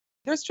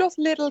There's just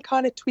little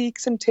kind of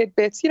tweaks and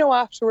tidbits,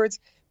 afterwards.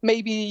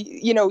 Maybe,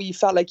 you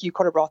felt like you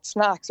could have brought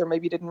snacks or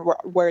maybe didn't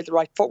wear the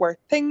right footwear,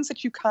 things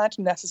that you can't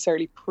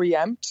necessarily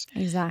preempt.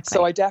 Exactly.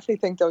 So I definitely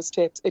think those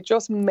tips, it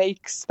just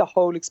makes the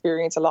whole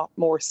experience a lot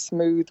more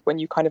smooth when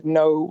you kind of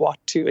know what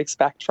to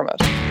expect from it.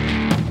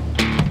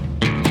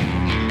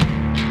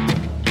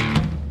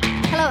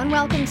 Hello and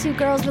welcome to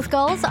Girls with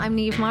Goals. I'm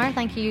Niamh Maher.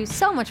 Thank you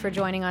so much for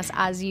joining us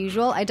as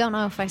usual. I don't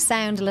know if I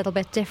sound a little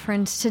bit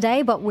different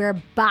today, but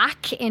we're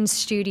back in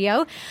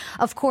studio.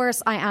 Of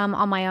course, I am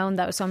on my own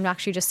though, so I'm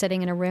actually just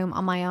sitting in a room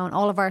on my own.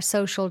 All of our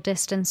social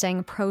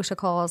distancing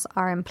protocols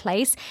are in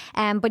place.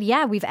 But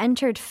yeah, we've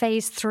entered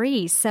phase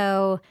 3,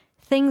 so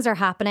things are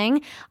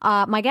happening.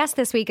 My guest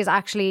this week is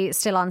actually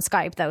still on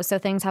Skype though, so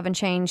things haven't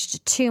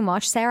changed too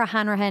much. Sarah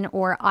Hanrahan,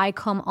 or I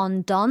Come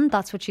Undone,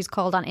 that's what she's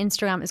called on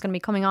Instagram, is going to be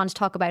coming on to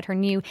talk about her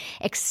new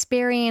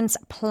experience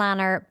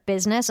planner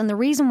business. And the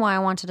reason why I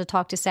wanted to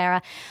talk to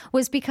Sarah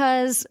was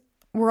because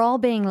we're all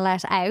being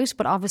let out,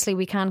 but obviously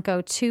we can't go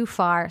too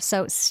far.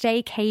 So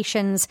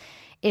staycations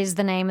is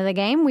the name of the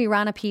game. We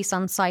ran a piece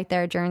on site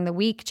there during the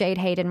week. Jade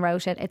Hayden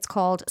wrote it. It's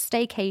called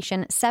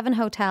Staycation, 7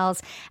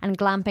 hotels and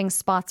glamping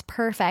spots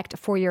perfect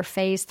for your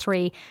phase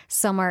 3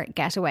 summer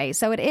getaway.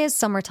 So it is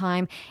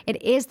summertime.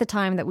 It is the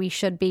time that we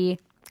should be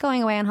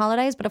going away on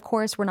holidays, but of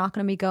course we're not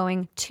going to be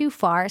going too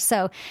far.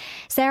 So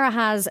Sarah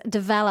has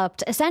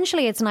developed,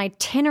 essentially it's an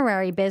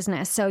itinerary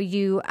business. So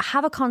you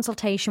have a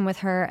consultation with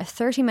her, a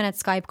 30-minute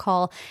Skype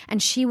call,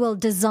 and she will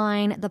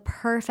design the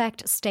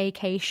perfect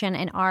staycation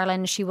in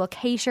Ireland. She will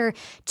cater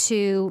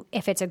to,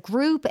 if it's a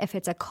group, if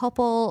it's a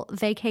couple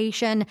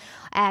vacation,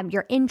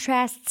 your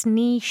interests,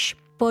 niche,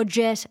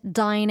 budget,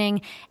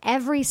 dining,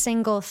 every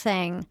single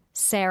thing.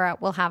 Sarah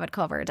will have it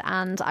covered,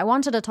 and I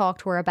wanted to talk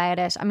to her about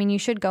it. I mean, you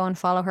should go and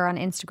follow her on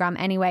Instagram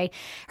anyway.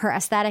 Her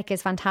aesthetic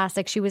is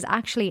fantastic. She was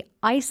actually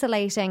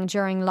isolating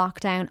during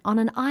lockdown on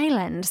an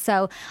island.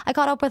 So I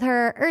caught up with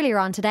her earlier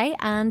on today,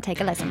 and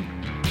take a listen.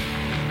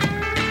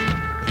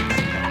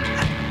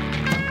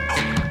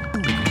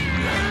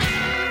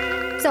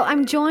 So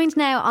I'm joined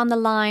now on the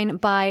line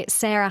by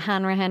Sarah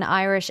Hanrahan,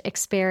 Irish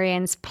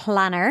Experience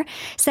Planner.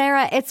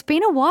 Sarah, it's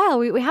been a while.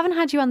 We haven't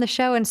had you on the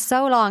show in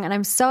so long, and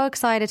I'm so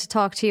excited to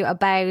talk to you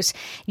about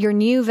your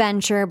new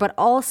venture, but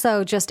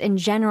also just in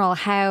general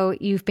how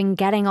you've been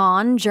getting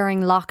on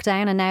during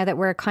lockdown and now that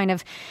we're kind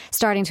of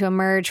starting to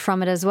emerge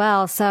from it as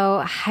well.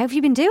 So how have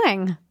you been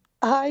doing?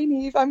 Hi,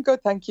 Niamh. I'm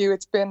good, thank you.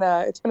 It's been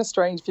a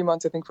strange few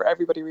months, I think, for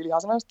everybody, really,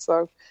 hasn't it?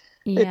 So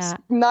It's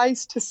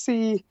nice to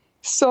see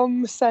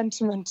some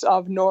sentiment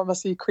of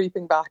normalcy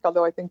creeping back,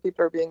 although I think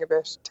people are being a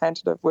bit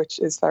tentative, which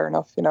is fair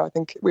enough. I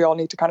think we all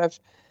need to kind of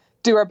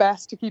do our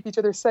best to keep each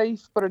other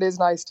safe, but it is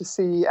nice to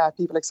see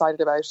people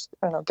excited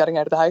about, getting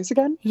out of the house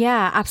again.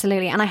 Yeah,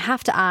 absolutely. And I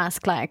have to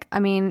ask,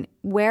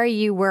 where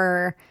you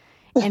were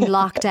in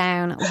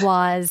lockdown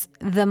was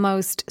the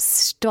most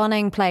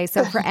stunning place.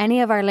 So for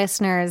any of our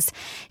listeners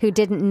who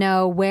didn't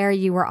know where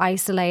you were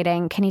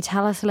isolating, can you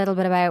tell us a little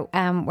bit about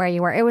where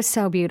you were? It was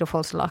so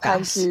beautiful to look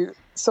at. Thank you.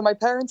 So my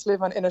parents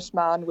live on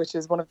Inishmaan, which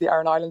is one of the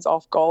Aran Islands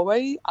off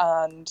Galway,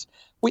 and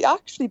we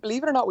actually,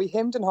 believe it or not, we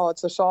hemmed and hawed.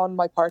 So Sean,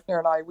 my partner,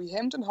 and I, we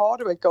hemmed and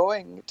hawed about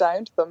going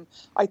down to them.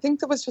 I think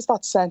there was just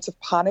that sense of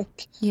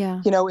panic,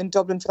 in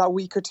Dublin for that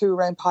week or two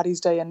around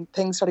Paddy's Day, and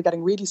things started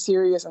getting really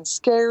serious and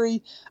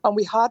scary. And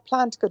we had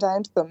planned to go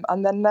down to them.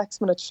 And then next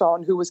minute,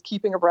 Sean, who was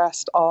keeping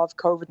abreast of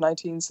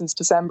COVID-19 since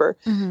December,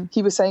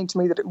 he was saying to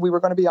me that we were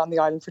going to be on the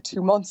island for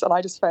 2 months. And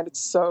I just found it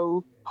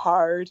so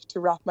hard to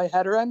wrap my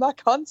head around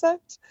that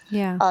concept.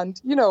 Yeah. And,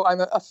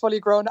 I'm a fully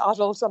grown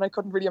adult, and I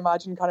couldn't really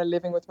imagine kind of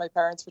living with my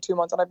parents for 2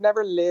 months. And I've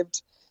never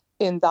lived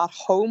in that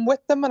home with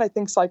them. And I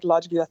think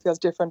psychologically that feels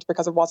different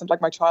because it wasn't like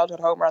my childhood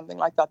home or anything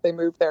like that. They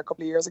moved there a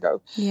couple of years ago.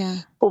 Yeah.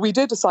 But we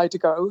did decide to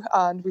go,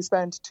 and we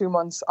spent 2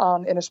 months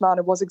on Inishmaan.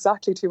 It was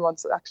exactly 2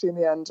 months actually in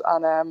the end.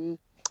 And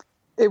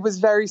it was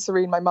very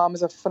serene. My mom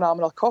is a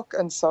phenomenal cook,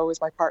 and so is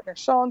my partner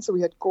Sean. So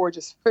we had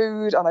gorgeous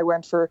food, and I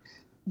went for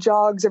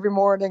jogs every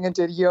morning and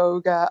did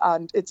yoga,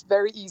 and it's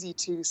very easy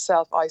to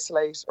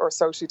self-isolate or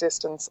socially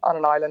distance on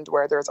an island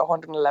where there's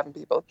 111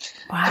 people.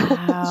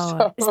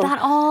 Wow. Is that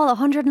all?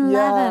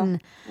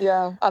 111?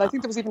 Yeah. And I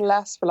think there was even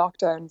less for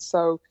lockdown.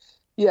 So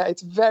yeah,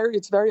 it's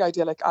very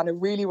idyllic, and it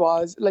really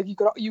was like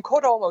you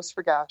could almost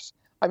forget.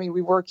 I mean,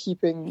 we were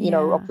keeping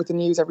up with the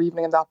news every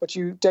evening and that, but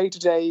you day to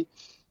day,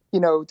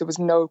 there was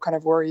no kind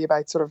of worry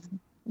about sort of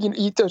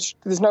there's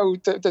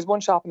one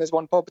shop and there's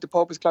one pub, but the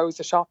pub was closed.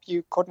 The shop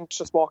you couldn't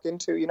just walk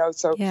into,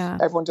 so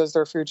everyone does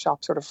their food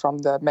shop sort of from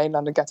the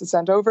mainland and gets it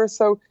sent over.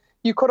 So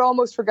you could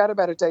almost forget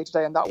about it day to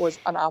day, and that was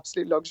an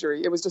absolute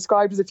luxury. It was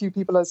described as a few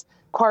people as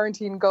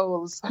quarantine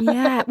goals.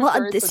 Yeah,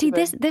 well, see,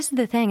 this is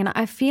the thing, and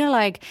I feel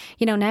like,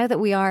 now that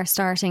we are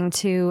starting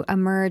to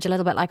emerge a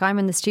little bit, like I'm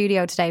in the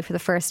studio today for the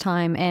first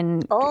time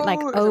in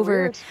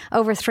over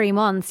 3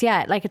 months.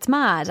 Yeah, like it's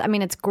mad. I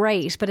mean, it's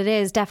great, but it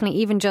is definitely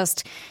even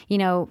just,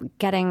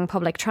 getting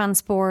public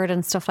transport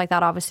and stuff like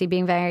that, obviously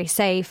being very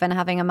safe and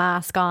having a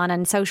mask on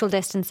and social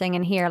distancing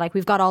in here. Like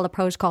we've got all the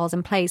protocols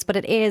in place, but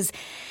it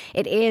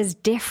is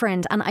different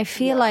different. And I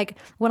feel like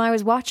when I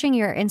was watching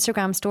your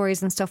Instagram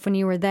stories and stuff when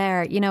you were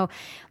there, you know,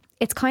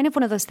 it's kind of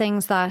one of those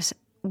things that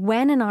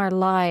when in our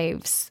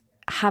lives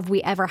have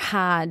we ever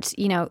had,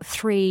 you know,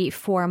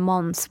 3-4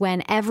 months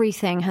when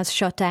everything has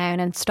shut down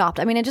and stopped?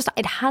 I mean,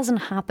 it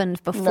hasn't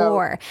happened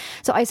before. No.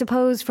 So I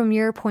suppose from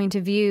your point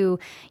of view,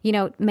 you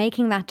know,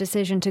 making that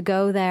decision to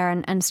go there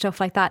and stuff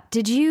like that,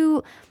 did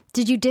you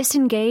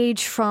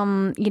disengage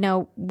from, you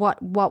know,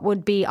 what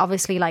would be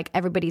obviously like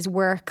everybody's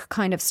work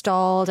kind of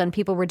stalled and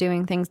people were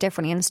doing things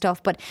differently and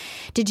stuff, but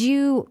did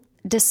you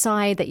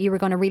decide that you were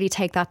going to really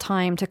take that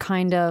time to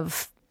kind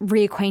of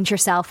reacquaint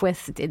yourself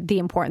with the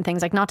important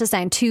things? Like, not to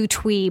sound too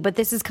twee, but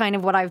this is kind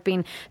of what I've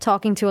been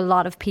talking to a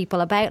lot of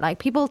people about. Like,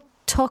 people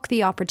took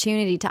the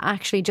opportunity to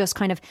actually just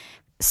kind of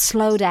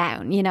slow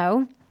down, you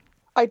know?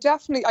 I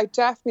definitely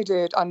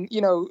did. And, you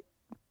know,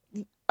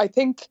 I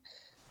think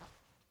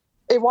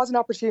it was an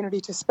opportunity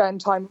to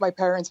spend time with my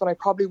parents when I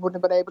probably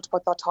wouldn't have been able to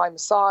put that time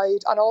aside.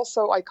 And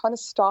also I kind of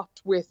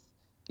stopped with,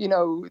 you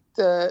know,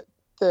 the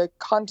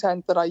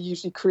content that I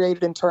usually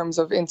created in terms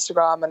of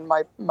Instagram and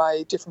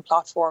my different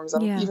platforms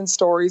and even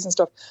stories and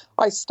stuff.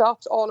 I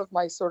stopped all of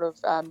my sort of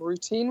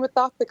routine with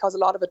that because a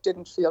lot of it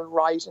didn't feel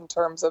right in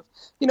terms of,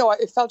 you know,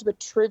 it felt a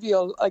bit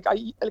trivial. Like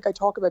I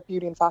talk about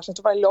beauty and fashion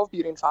stuff. I love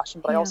beauty and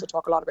fashion, but I also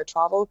talk a lot about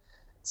travel.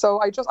 So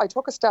I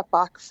took a step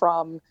back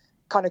from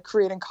kind of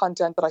creating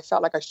content that I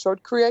felt like I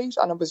should create,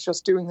 and I was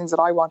just doing things that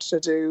I wanted to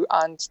do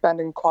and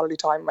spending quality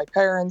time with my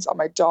parents and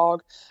my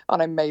dog. And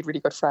I made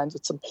really good friends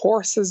with some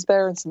horses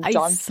there and some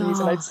donkeys,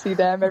 and I'd see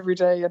them every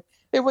day, and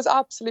it was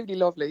absolutely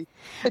lovely.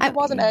 There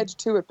was an edge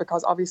to it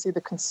because obviously the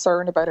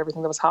concern about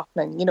everything that was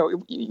happening, you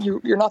know,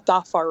 you're not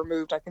that far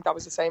removed. I think that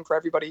was the same for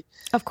everybody,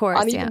 of course,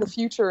 and even the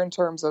future in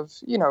terms of,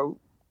 you know,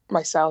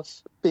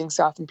 myself being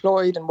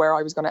self-employed and where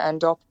I was going to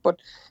end up.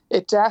 But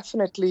it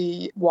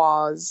definitely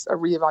was a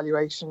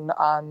reevaluation,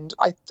 and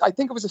I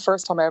think it was the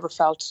first time I ever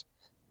felt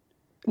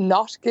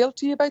not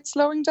guilty about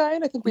slowing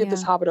down. I think we have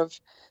this habit of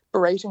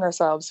berating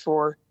ourselves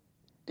for,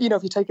 you know,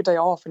 if you take a day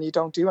off and you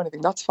don't do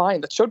anything, that's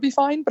fine. That should be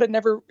fine. But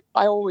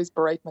I always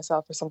berate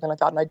myself for something like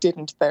that. And I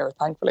didn't there,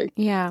 thankfully.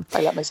 Yeah.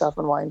 I let myself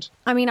unwind.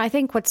 I mean, I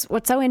think what's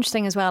so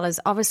interesting as well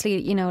is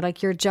obviously, you know,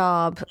 like your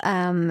job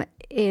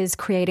is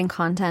creating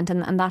content,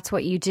 and that's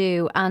what you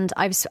do. And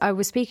I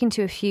was speaking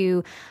to a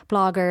few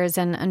bloggers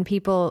and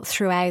people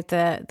throughout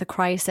the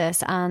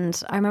crisis.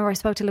 And I remember I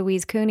spoke to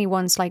Louise Cooney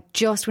once, like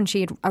just when she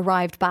had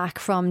arrived back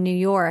from New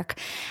York.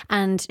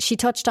 And she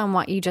touched on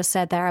what you just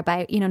said there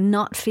about, you know,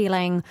 not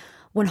feeling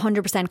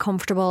 100%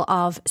 comfortable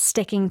of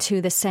sticking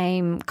to the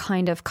same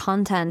kind of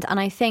content. And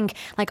I think,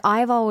 like,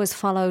 I've always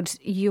followed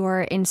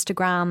your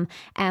Instagram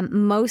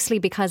mostly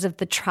because of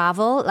the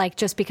travel, like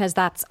just because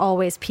that's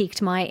always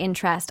piqued my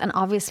interest. And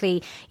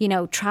obviously, you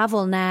know,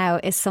 travel now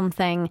is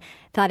something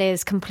that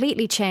is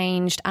completely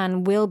changed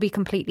and will be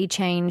completely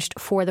changed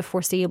for the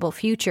foreseeable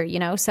future, you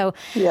know? So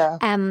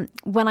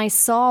when I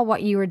saw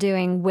what you were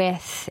doing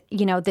with,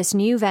 you know, this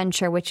new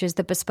venture, which is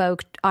the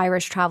bespoke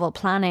Irish travel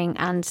planning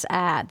and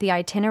the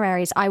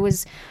itineraries,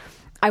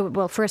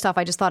 well, first off,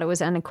 I just thought it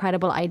was an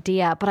incredible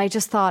idea, but I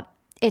just thought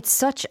it's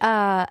such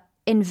a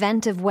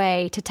inventive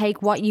way to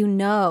take what you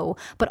know,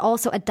 but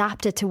also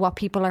adapt it to what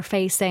people are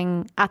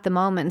facing at the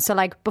moment. So,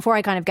 like, before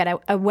I kind of get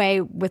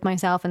away with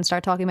myself and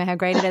start talking about how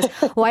great it is,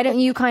 why don't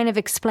you kind of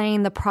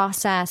explain the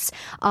process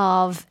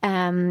of,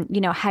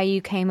 you know, how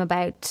you came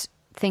about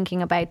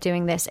thinking about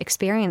doing this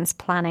experience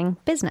planning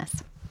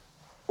business?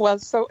 Well,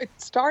 so it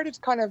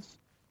started kind of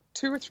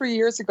 2 or 3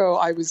 years ago.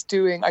 I suppose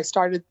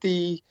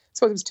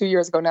it was 2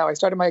 years ago now. I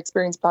started my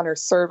experience planner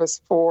service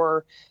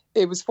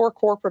it was for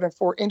corporate and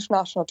for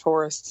international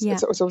tourists. Yeah.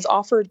 So it was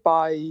offered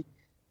by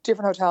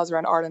different hotels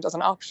around Ireland as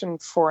an option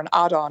for an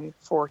add-on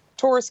for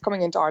tourists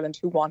coming into Ireland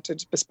who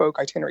wanted bespoke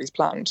itineraries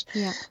planned.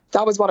 Yeah.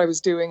 That was what I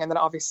was doing. And then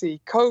obviously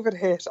COVID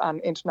hit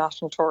and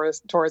international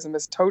tourism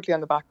is totally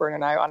on the back burner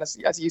now. And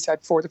as you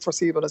said, for the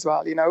foreseeable as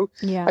well, you know.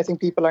 Yeah. I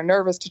think people are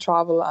nervous to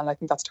travel, and I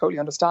think that's totally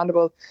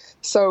understandable.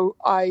 So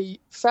I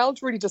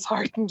felt really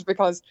disheartened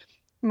because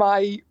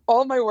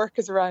all my work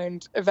is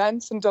around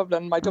events in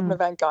Dublin, my Dublin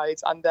event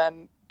guides, and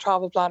then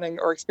travel planning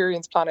or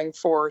experience planning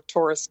for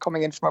tourists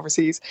coming in from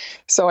overseas.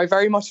 So I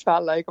very much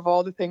felt like of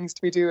all the things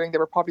to be doing, they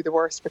were probably the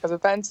worst, because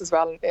events as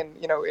well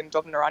in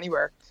Dublin or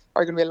anywhere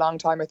are going to be a long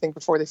time, I think,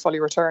 before they fully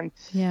return.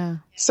 Yeah.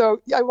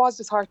 So I was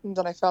disheartened,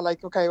 and I felt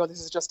like, okay, well,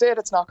 this is just it.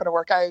 It's not going to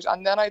work out.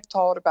 And then I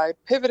thought about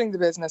pivoting the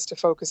business to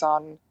focus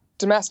on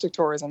domestic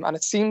tourism, and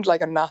it seemed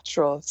like a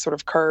natural sort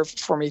of curve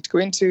for me to go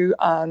into.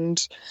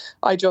 And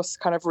I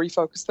just kind of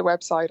refocused the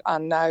website,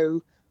 and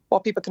now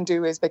what people can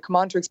do is they come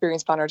on to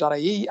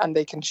experienceplanner.ie and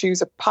they can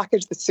choose a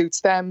package that suits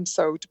them.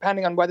 So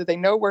depending on whether they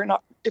know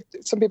if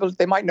some people,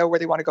 they might know where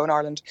they want to go in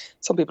Ireland,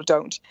 some people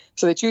don't.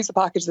 So they choose a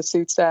package that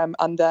suits them,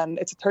 and then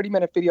it's a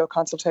 30-minute video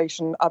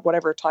consultation at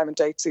whatever time and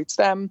date suits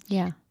them.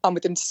 Yeah. And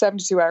within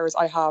 72 hours,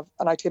 I have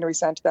an itinerary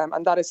sent to them,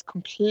 and that is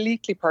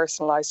completely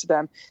personalised to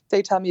them.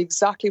 They tell me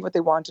exactly what they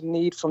want and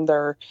need from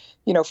their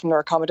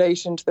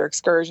accommodation to their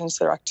excursions,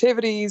 to their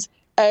activities,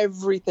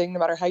 everything, no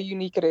matter how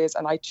unique it is.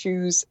 And I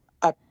choose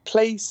a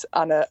place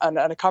and an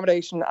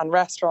accommodation and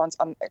restaurants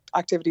and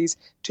activities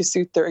to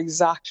suit their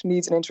exact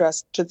needs and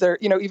interests, to their,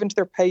 even to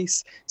their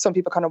pace. Some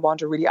people kind of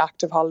want a really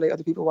active holiday,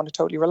 other people want to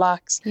totally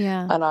relax.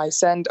 Yeah. And I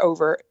send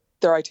over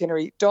their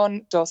itinerary,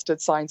 done,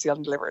 dusted, signed, sealed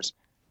and delivered.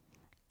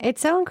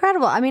 It's so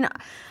incredible. I mean,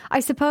 I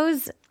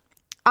suppose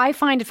I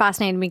find it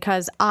fascinating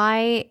because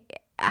I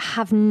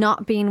have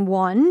not been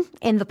one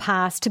in the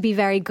past to be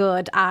very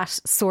good at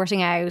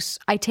sorting out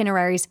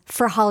itineraries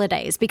for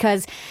holidays,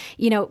 because,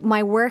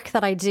 my work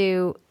that I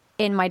do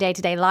in my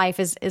day-to-day life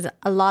is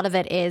a lot of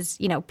it is,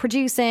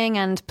 producing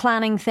and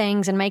planning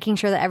things and making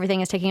sure that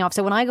everything is taking off.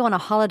 So when I go on a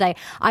holiday,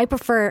 I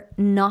prefer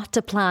not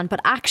to plan.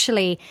 But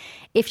actually,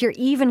 if you're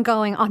even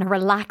going on a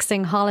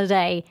relaxing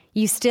holiday,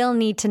 you still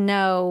need to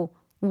know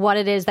what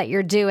it is that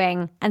you're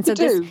doing. And so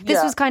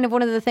this was kind of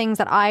one of the things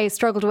that I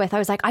struggled with. I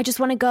was like, I just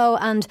want to go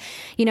and,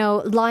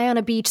 lie on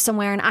a beach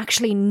somewhere and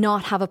actually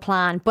not have a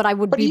plan. But I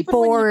would be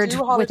bored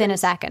within a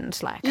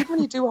second. Even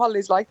when you do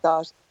holidays like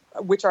that,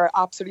 which are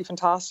absolutely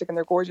fantastic and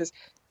they're gorgeous,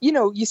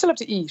 you still have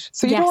to eat.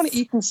 So you don't want to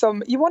eat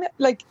you want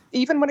to,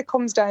 even when it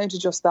comes down to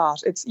just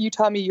that, it's, you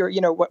tell me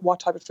what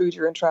type of food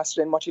you're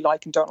interested in, what you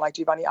like and don't like,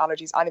 do you have any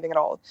allergies, anything at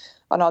all?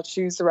 And I'll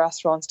choose the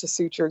restaurants to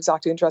suit your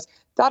exact interest.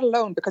 That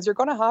alone, because you're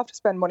going to have to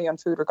spend money on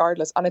food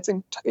regardless. And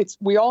it's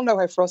we all know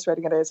how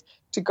frustrating it is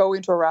to go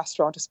into a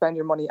restaurant to spend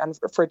your money and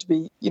for it to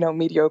be,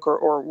 mediocre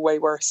or way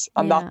worse.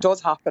 And that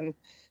does happen.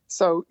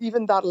 So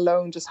even that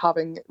alone, just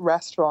having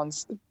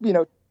restaurants,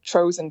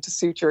 chosen to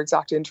suit your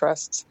exact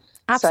interests.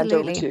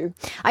 Absolutely.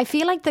 I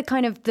feel like the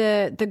kind of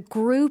the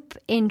group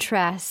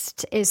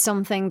interest is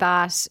something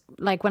that,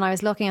 like, when I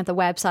was looking at the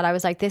website, I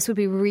was like, this would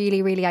be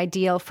really, really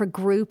ideal for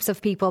groups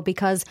of people,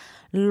 because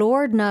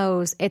Lord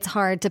knows it's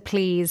hard to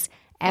please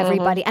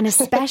everybody. And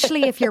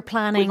especially if you're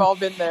planning. We've all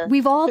been there.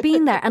 We've all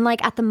been there. And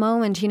at the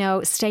moment,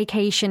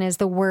 staycation is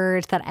the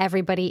word that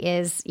everybody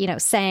is,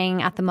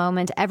 saying at the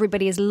moment.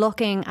 Everybody is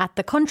looking at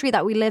the country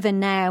that we live in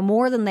now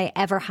more than they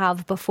ever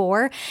have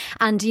before.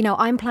 And,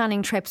 I'm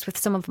planning trips with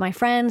some of my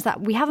friends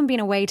that we haven't been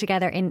away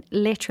together in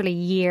literally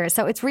years.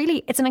 So it's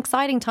an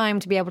exciting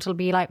time to be able to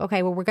be like,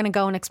 okay, well, we're going to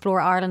go and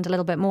explore Ireland a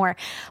little bit more.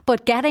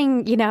 But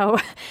getting,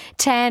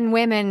 10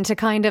 women to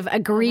kind of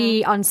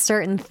agree on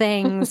certain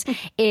things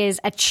is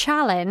a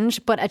challenge.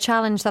 But a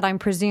challenge that I'm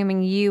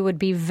presuming you would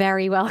be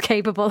very well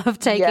capable of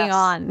taking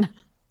on.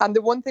 And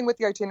the one thing with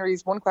the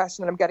itineraries, one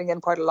question that I'm getting in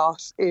quite a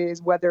lot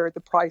is whether the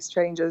price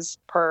changes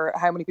per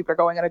how many people are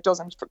going. And it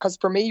doesn't, because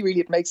for me, really,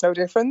 it makes no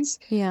difference.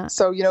 Yeah.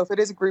 So, if it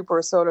is a group or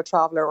a solo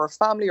traveller or a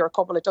family or a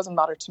couple, it doesn't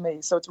matter to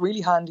me. So it's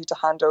really handy to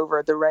hand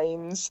over the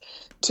reins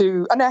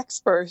to an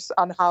expert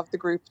and have the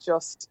group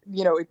just,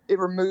 it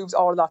removes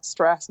all of that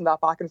stress and that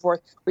back and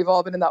forth. We've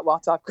all been in that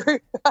WhatsApp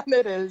group and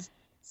it is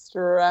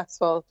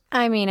stressful.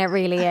 I mean, it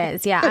really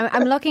is. Yeah.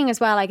 I'm looking as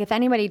well, if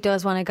anybody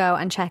does want to go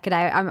and check it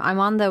out, I'm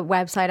on the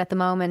website at the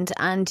moment,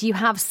 and you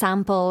have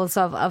samples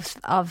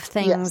of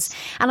things. Yes.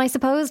 And I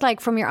suppose,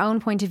 from your own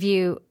point of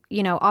view,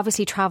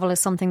 obviously travel is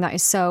something that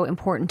is so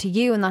important to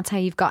you, and that's how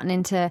you've gotten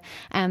into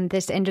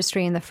this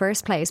industry in the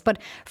first place. But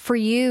for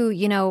you,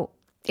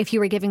 if you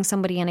were giving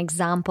somebody an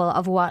example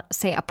of what,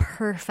 say, a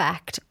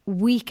perfect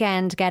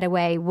weekend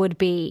getaway would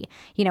be,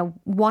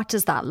 what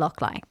does that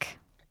look like?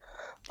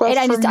 Well,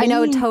 I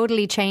know it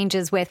totally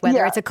changes with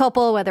whether it's a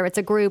couple, whether it's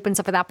a group and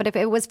stuff like that. But if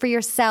it was for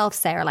yourself,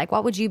 Sarah,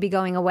 what would you be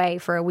going away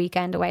for a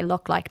weekend away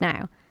look like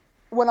now?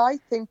 When I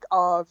think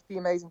of the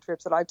amazing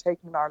trips that I've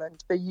taken in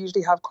Ireland, they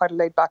usually have quite a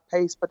laid back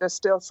pace, but there's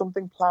still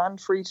something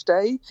planned for each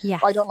day. Yes.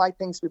 I don't like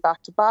things to be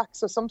back to back.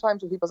 So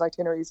sometimes with people's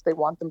itineraries, they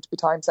want them to be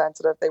time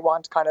sensitive. They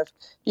want kind of,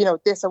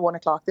 this at 1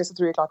 o'clock, this at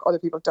 3 o'clock, other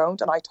people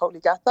don't. And I totally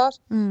get that.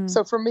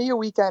 So for me, a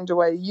weekend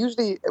away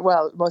usually,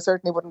 most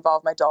certainly would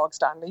involve my dog,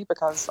 Stanley,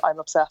 because I'm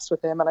obsessed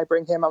with him and I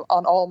bring him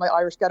on all my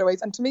Irish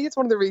getaways. And to me, it's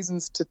one of the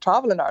reasons to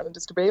travel in Ireland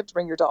is to be able to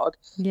bring your dog.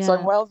 Yeah. So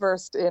I'm well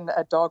versed in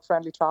a dog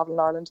friendly travel in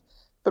Ireland.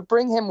 But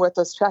bring him with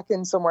us, check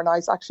in somewhere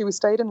nice. Actually, we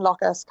stayed in Loch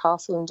S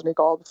Castle in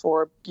Donegal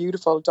before, a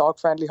beautiful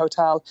dog-friendly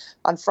hotel.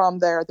 And from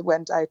there, they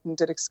went out and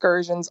did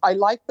excursions. I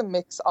like the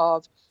mix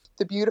of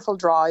the beautiful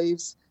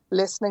drives,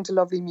 listening to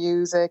lovely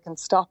music and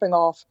stopping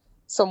off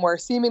somewhere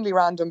seemingly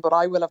random, but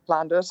I will have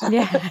planned it.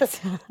 Yes.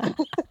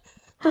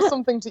 For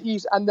something to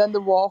eat. And then the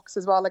walks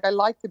as well. I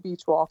like the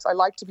beach walks. I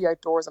like to be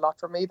outdoors a lot.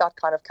 For me, that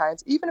kind of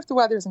counts. Even if the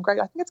weather isn't great,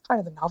 I think it's kind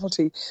of the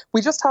novelty.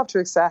 We just have to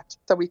accept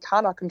that we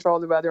cannot control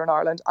the weather in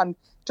Ireland and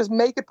just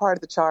make it part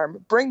of the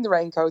charm. Bring the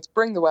raincoats,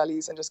 bring the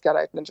wellies and just get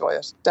out and enjoy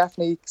it.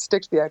 Definitely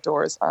stick to the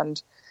outdoors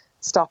and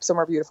stop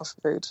somewhere beautiful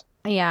for food.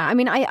 Yeah, I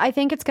mean, I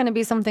think it's going to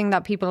be something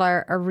that people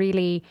are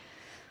really,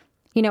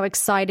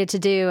 excited to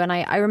do. And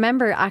I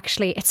remember,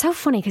 actually, it's so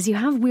funny because you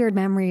have weird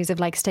memories of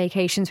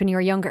staycations when you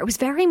were younger. It was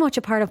very much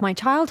a part of my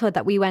childhood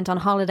that we went on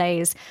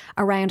holidays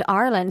around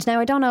Ireland.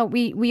 Now, I don't know,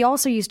 we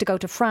also used to go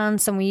to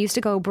France and we used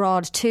to go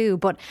abroad too,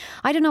 but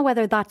I don't know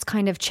whether that's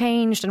kind of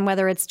changed and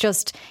whether it's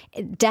just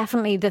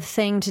definitely the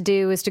thing to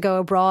do is to go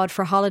abroad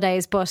for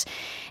holidays. But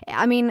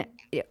I mean,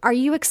 are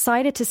you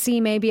excited to see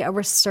maybe a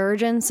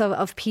resurgence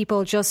of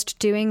people just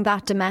doing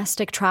that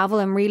domestic travel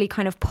and really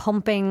kind of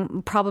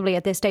pumping, probably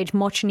at this stage,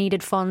 much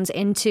needed funds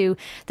into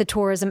the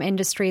tourism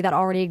industry that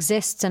already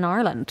exists in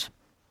Ireland?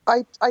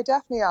 I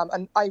definitely am.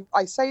 And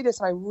I say this,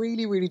 and I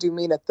really, really do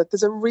mean it, that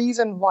there's a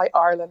reason why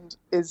Ireland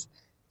is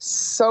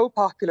so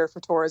popular for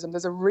tourism.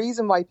 There's a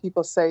reason why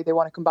people say they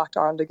want to come back to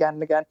Ireland again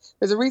and again.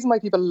 There's a reason why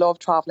people love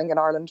travelling in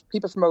Ireland,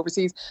 people from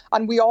overseas.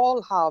 And we are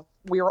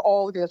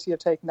all guilty of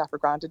taking that for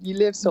granted. You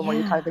live somewhere,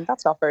 you kind of think,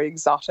 that's not very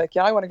exotic.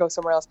 Yeah, I want to go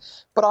somewhere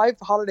else. But I've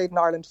holidayed in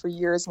Ireland for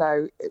years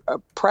now,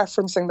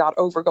 preferencing that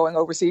over going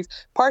overseas,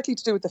 partly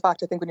to do with the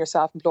fact, I think, when you're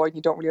self-employed and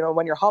you don't really know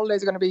when your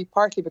holidays are going to be,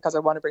 partly because I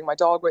want to bring my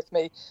dog with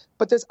me.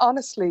 But there's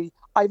honestly,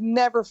 I've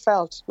never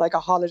felt like a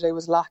holiday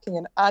was lacking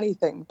in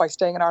anything by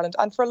staying in Ireland.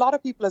 And for a lot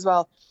of people as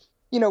well,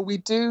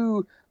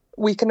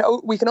 we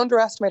can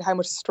underestimate how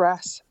much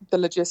stress the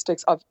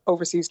logistics of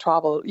overseas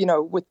travel,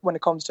 when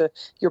it comes to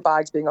your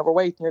bags being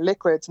overweight and your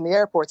liquids and the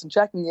airports and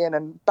checking in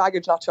and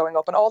baggage not showing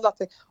up and all that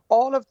thing,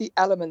 all of the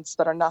elements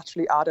that are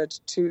naturally added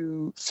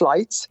to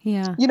flights.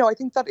 Yeah. I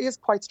think that is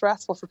quite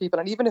stressful for people.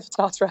 And even if it's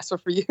not stressful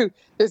for you,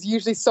 there's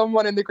usually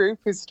someone in the group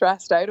who's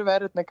stressed out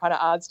about it, and it kind of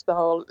adds to the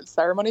whole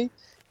ceremony.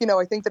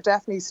 I think that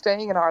definitely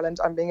staying in Ireland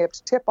and being able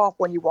to tip off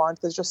when you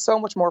want, there's just so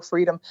much more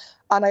freedom.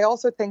 And I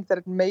also think that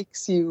it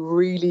makes you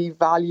really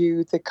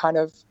value the kind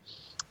of,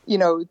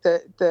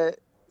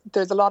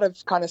 there's a lot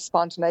of kind of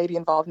spontaneity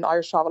involved in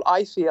Irish travel,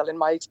 I feel, in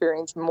my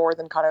experience, more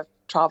than kind of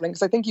traveling.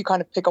 Because I think you kind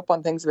of pick up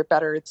on things a bit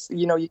better. It's,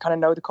 you kind of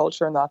know the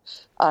culture and that.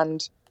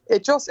 And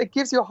it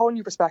gives you a whole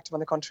new perspective on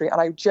the country. And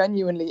I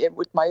genuinely,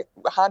 with my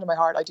hand on my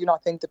heart, I do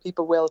not think that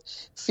people will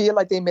feel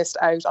like they missed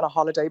out on a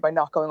holiday by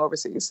not going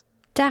overseas.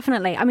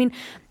 Definitely. I mean,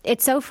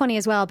 it's so funny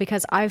as well,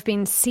 because I've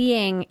been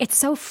seeing, it's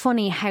so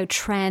funny how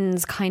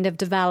trends kind of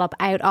develop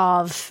out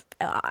of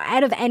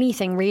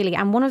anything really.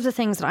 And one of the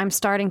things that I'm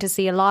starting to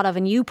see a lot of,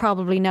 and you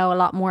probably know a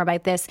lot more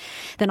about this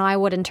than I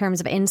would in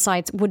terms of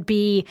insights, would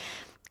be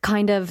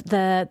kind of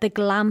the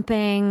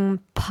glamping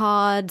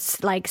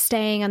pods, like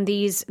staying on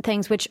these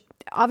things, which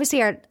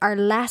obviously are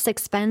less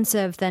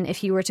expensive than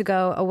if you were to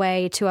go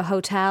away to a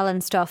hotel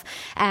and stuff.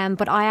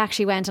 But I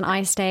actually went and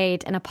I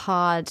stayed in a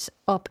pod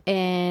up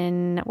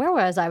in, where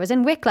was I? I was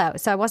in Wicklow,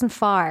 so I wasn't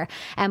far.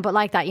 But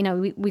like that,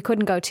 we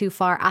couldn't go too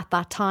far at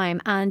that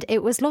time. And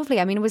it was lovely.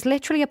 I mean, it was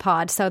literally a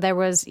pod. So there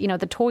was,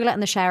 the toilet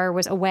and the shower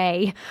was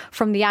away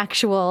from the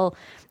actual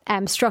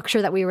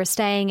structure that we were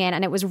staying in.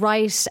 And it was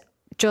right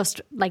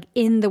just like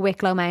in the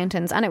Wicklow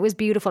Mountains, and it was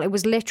beautiful. It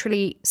was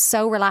literally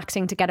so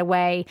relaxing to get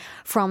away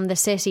from the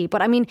city.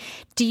 But I mean,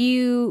 do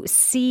you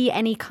see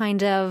any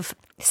kind of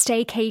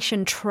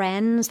staycation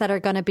trends that are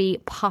going to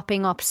be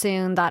popping up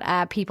soon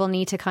that people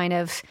need to kind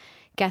of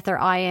get their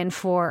eye in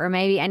for, or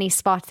maybe any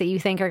spots that you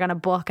think are going to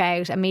book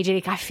out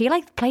immediately? I feel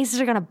like places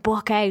are going to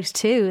book out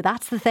too.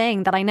 That's the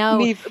thing that I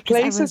know.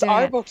 Places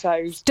are booked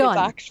out. Done.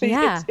 It's actually,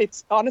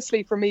 it's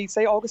honestly, for me,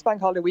 say August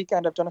Bank Holiday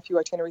weekend, I've done a few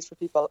itineraries for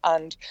people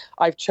and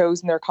I've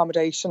chosen their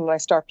accommodation and I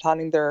start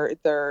planning their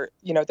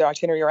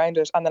itinerary around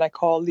it. And then I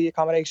call the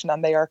accommodation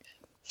and they are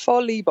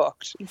fully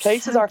booked.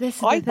 Places are,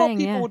 I thought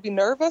people would be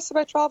nervous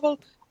about travel.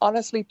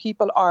 Honestly,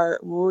 people are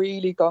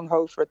really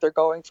gung-ho for it. They're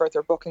going for it.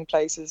 They're booking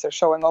places. They're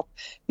showing up.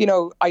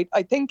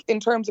 I think in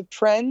terms of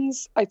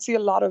trends, I'd see a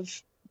lot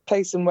of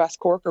places in West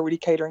Cork are really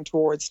catering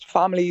towards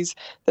families.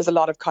 There's a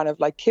lot of kind of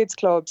like kids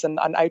clubs and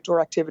outdoor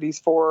activities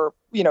for,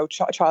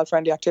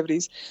 child-friendly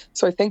activities.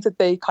 So I think that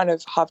they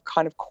have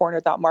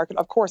cornered that market.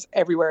 Of course,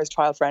 everywhere is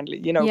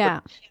child-friendly,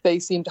 but they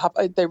seem to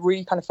have, they're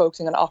really kind of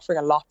focusing on offering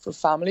a lot for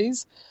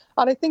families.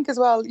 And I think as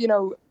well,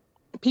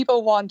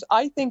 people want,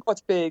 I think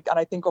what's big, and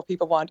I think what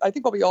people want, I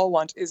think what we all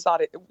want is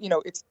that,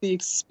 it's the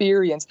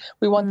experience.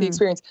 We want the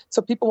experience.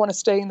 So people want to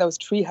stay in those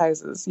tree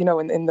houses,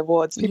 in the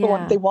woods. People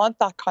want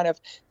that kind of,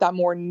 that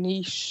more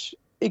niche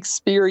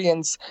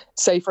experience,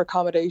 safer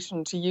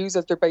accommodation to use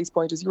as their base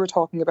point, as you were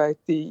talking about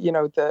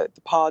the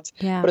pods.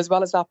 But as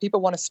well as that,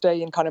 people want to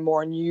stay in kind of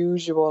more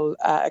unusual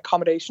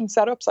accommodation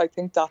setups. I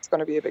think that's going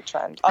to be a big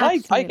trend,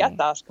 and I get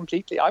that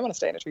completely. I want to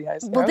stay in a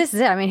treehouse. Well, this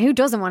is it. I mean, who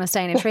doesn't want to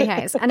stay in a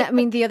treehouse? And I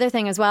mean, the other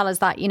thing as well is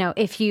that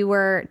if you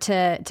were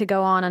to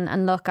go on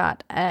and look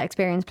at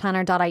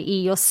experienceplanner.ie,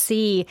 you'll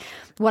see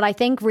what I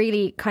think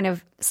really kind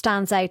of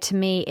stands out to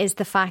me is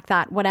the fact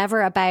that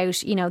whatever about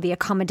the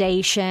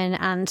accommodation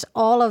and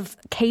all of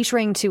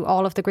catering to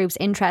all of the group's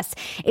interests,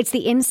 it's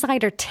the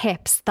insider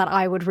tips that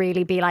I would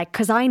really be like,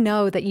 because I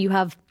know that you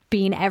have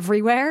been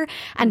everywhere,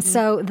 and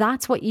so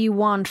that's what you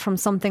want from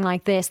something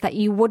like this that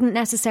you wouldn't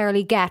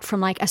necessarily get from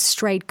like a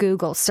straight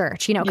Google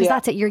search, because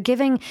that's it. You're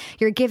giving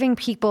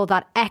people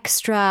that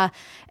extra,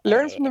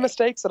 learn from the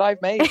mistakes that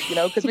I've made,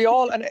 because we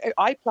all, and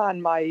I plan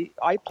my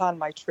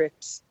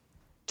trips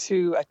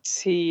to a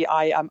T.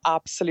 I am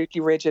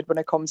absolutely rigid when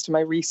it comes to my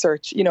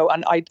research,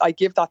 and I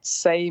give that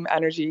same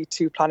energy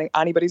to planning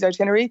anybody's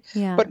itinerary.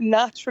 But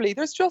naturally,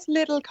 there's just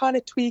little kind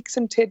of tweaks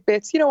and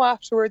tidbits,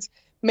 afterwards.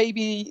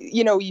 maybe,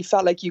 you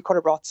felt like you could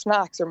have brought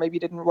snacks, or maybe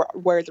didn't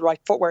wear the right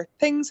footwear,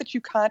 things that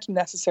you can't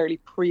necessarily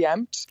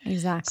preempt.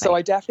 Exactly. So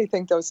I definitely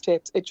think those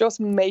tips, it just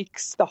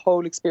makes the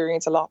whole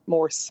experience a lot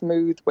more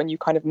smooth when you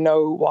kind of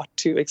know what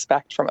to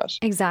expect from it.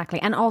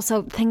 Exactly. And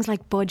also things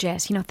like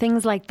budget,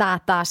 things like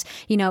that,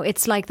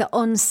 it's like the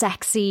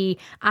unsexy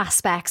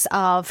aspects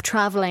of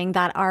traveling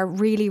that are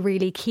really,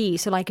 really key.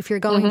 So like if you're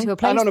going to a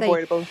place, and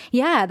unavoidable.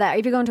 That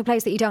if you're going to a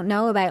place that you don't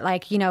know about,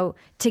 like,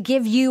 to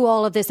give you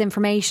all of this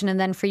information and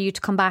then for you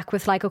to come back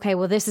with like, okay,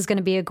 well, this is going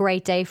to be a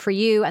great day for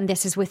you and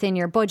this is within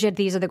your budget.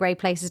 These are the great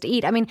places to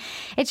eat. I mean,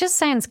 it just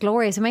sounds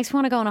glorious. It makes me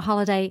want to go on a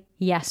holiday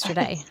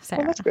yesterday,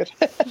 Sarah. Well, that's good.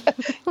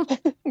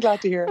 I'm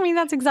glad to hear. I mean,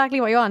 that's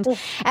exactly what you want.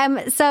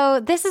 So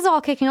this is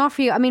all kicking off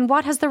for you. I mean,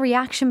 what has the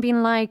reaction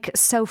been like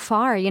so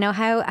far?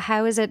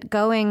 How is it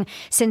going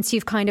since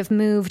you've kind of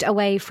moved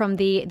away from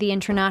the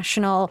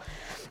international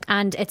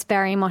and it's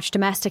very much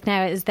domestic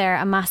now? Is there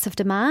a massive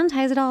demand?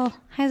 How's it all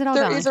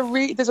going?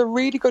 There's a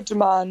really good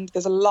demand.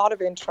 There's a lot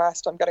of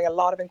interest. I'm getting a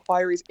lot of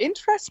inquiries.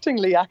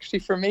 Interestingly, actually,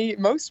 for me,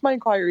 most of my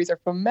inquiries are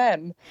from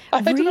men.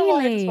 I don't know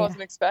why I just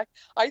wasn't expect.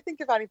 I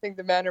think if anything,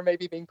 the men are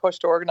maybe being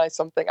pushed to organise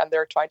something and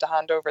they're trying to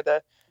hand over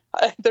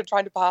they're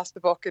trying to pass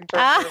the buck in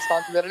terms of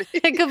responsibility.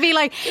 It could be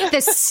like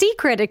the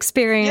secret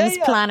experience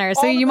planner.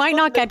 So you might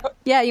not get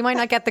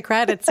the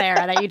credit,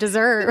 Sarah, that you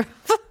deserve.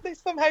 They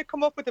somehow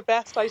come up with the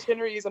best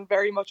itineraries and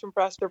very much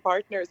impress their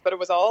partners, but it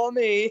was all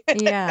me.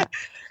 Yeah.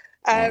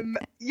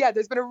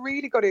 There's been a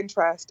really good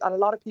interest, and a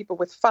lot of people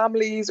with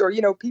families, or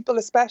people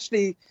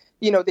especially,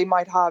 they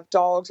might have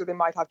dogs or they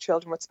might have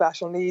children with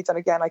special needs, and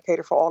again, I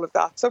cater for all of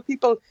that. So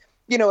people,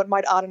 it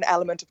might add an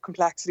element of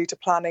complexity to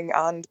planning,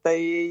 and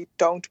they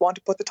don't want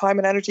to put the time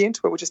and energy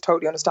into it, which is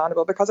totally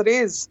understandable, because it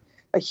is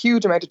a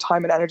huge amount of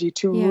time and energy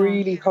to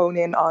really hone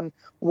in on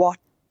what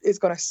is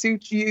going to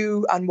suit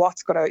you and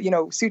what's going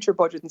to, suit your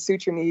budget and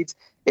suit your needs.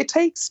 It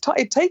takes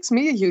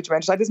me a huge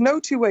amount of time. There's no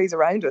two ways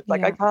around it.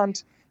 Like I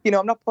can't,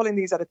 I'm not pulling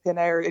these out of thin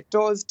air. It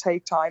does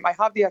take time. I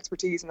have the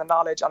expertise and the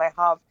knowledge, and I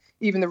have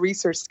even the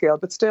research skill,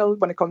 but still,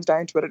 when it comes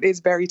down to it, it is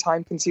very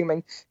time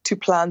consuming to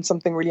plan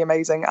something really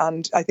amazing.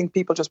 And I think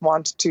people just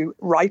want to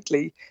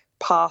rightly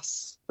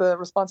pass the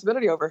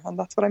responsibility over, and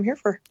that's what I'm here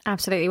for.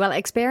 Absolutely. Well,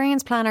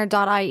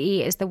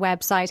 experienceplanner.ie is the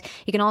website.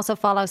 You can also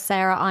follow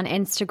Sarah on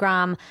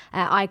Instagram,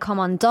 I Come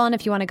Undone,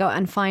 if you want to go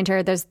and find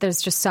her. There's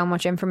just so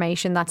much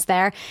information that's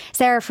there.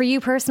 Sarah, for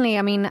you personally,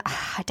 I mean,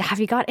 have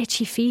you got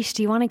itchy feet?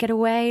 Do you want to get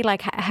away?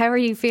 Like, how are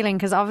you feeling?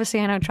 Because obviously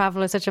I know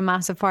travel is such a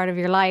massive part of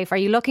your life. Are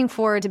you looking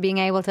forward to being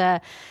able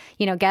to,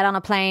 get on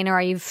a plane, or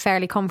are you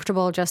fairly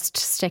comfortable just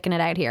sticking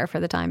it out here for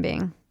the time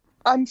being?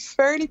 I'm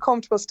fairly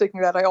comfortable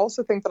sticking that. I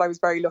also think that I was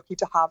very lucky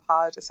to have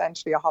had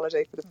essentially a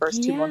holiday for the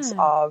first 2 months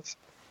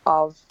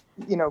of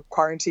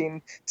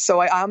quarantine. So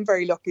I am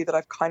very lucky that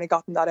I've kind of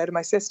gotten that out of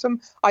my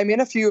system. I'm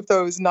in a few of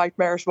those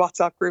nightmarish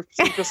WhatsApp groups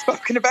we've just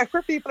spoken about,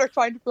 where people are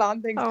trying to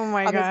plan things. Oh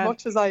my God. As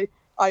much as I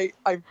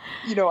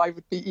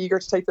would be eager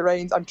to take the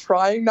reins, I'm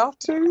trying not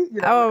to.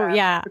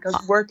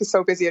 Because work is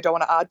so busy, I don't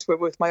want to add to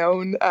it with my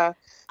own.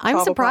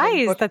 I'm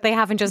surprised that they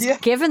haven't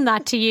just given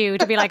that to you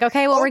to be like,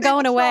 okay, well, we're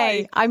going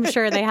away. I'm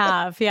sure they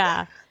have.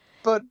 Yeah.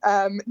 But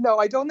no,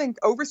 I don't think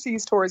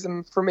overseas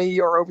tourism for me,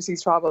 or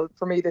overseas travel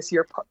for me this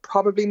year,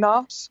 probably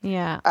not.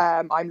 Yeah.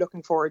 I'm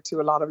looking forward to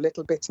a lot of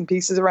little bits and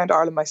pieces around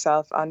Ireland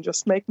myself, and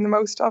just making the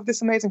most of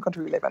this amazing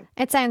country we live in.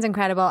 It sounds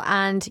incredible,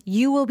 and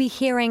you will be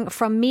hearing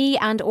from me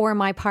and or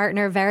my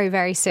partner very,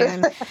 very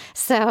soon.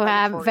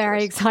 So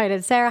very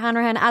excited. Sarah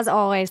Hanrahan, as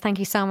always, thank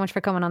you so much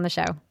for coming on the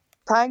show.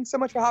 Thanks so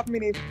much for having me,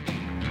 Niamh.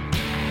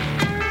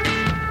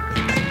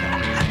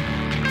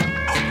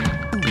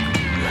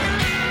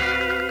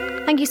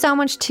 Thank you so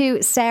much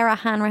to Sarah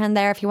Hanrahan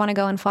there. If you want to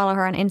go and follow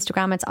her on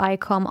Instagram, it's I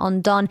Come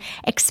Undone.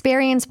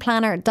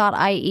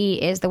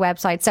 Experienceplanner.ie is the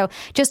website. So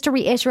just to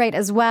reiterate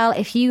as well,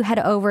 if you head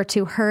over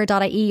to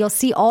her.ie, you'll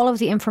see all of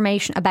the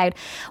information about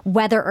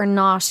whether or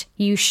not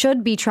you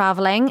should be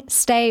travelling.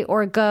 Stay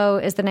or Go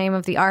is the name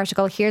of the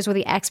article. Here's what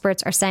the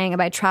experts are saying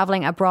about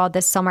travelling abroad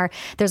this summer.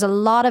 There's a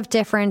lot of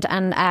different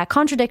and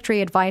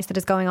contradictory advice that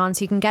is going on,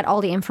 so you can get all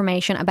the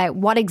information about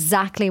what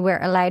exactly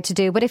we're allowed to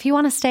do. But if you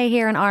want to stay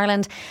here in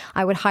Ireland,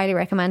 I would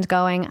highly recommend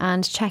going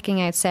and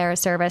checking out Sarah's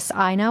service.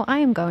 I know I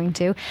am going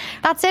to.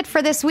 That's it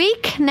for this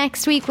week.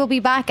 Next week we'll be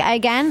back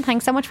again.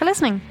 Thanks so much for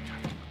listening.